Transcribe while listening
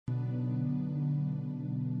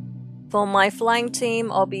For my flying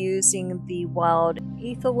team, I'll be using the Wild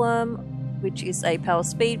Etherworm, which is a power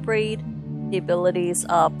speed breed. The abilities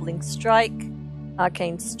are Blink Strike,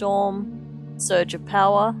 Arcane Storm, Surge of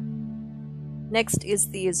Power. Next is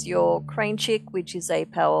the Azure Crane Chick, which is a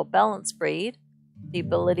power balance breed. The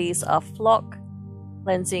abilities are Flock,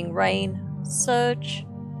 Cleansing Rain, Surge,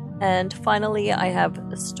 and finally I have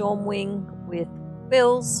a Stormwing with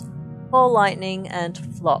Bills, Ball Lightning, and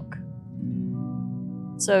Flock.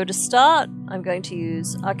 So to start, I'm going to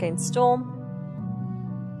use Arcane Storm.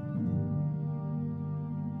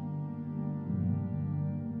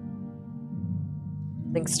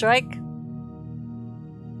 Blink Strike.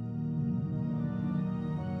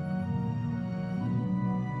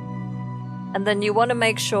 And then you want to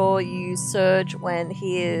make sure you surge when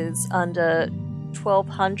he is under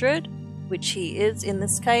 1200, which he is in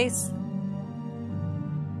this case.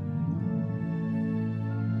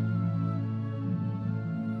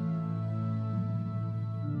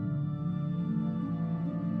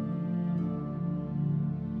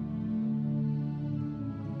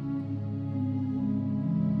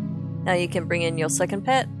 Now you can bring in your second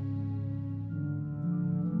pet.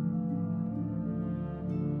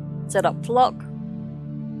 Set up Flock.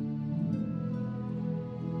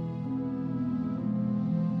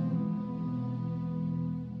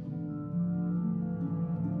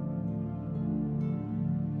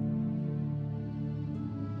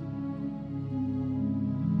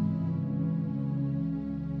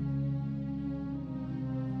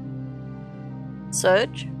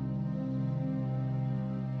 Surge.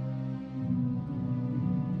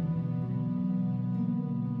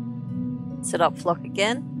 Set up Flock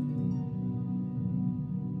again.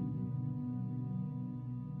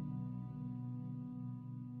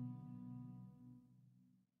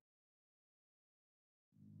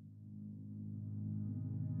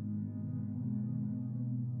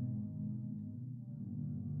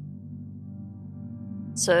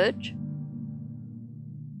 Surge.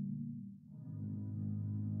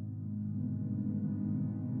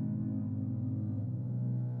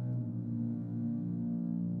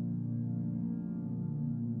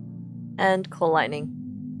 And Call Lightning.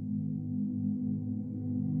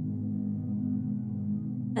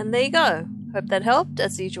 And there you go. Hope that helped.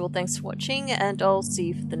 As usual, thanks for watching, and I'll see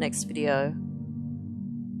you for the next video.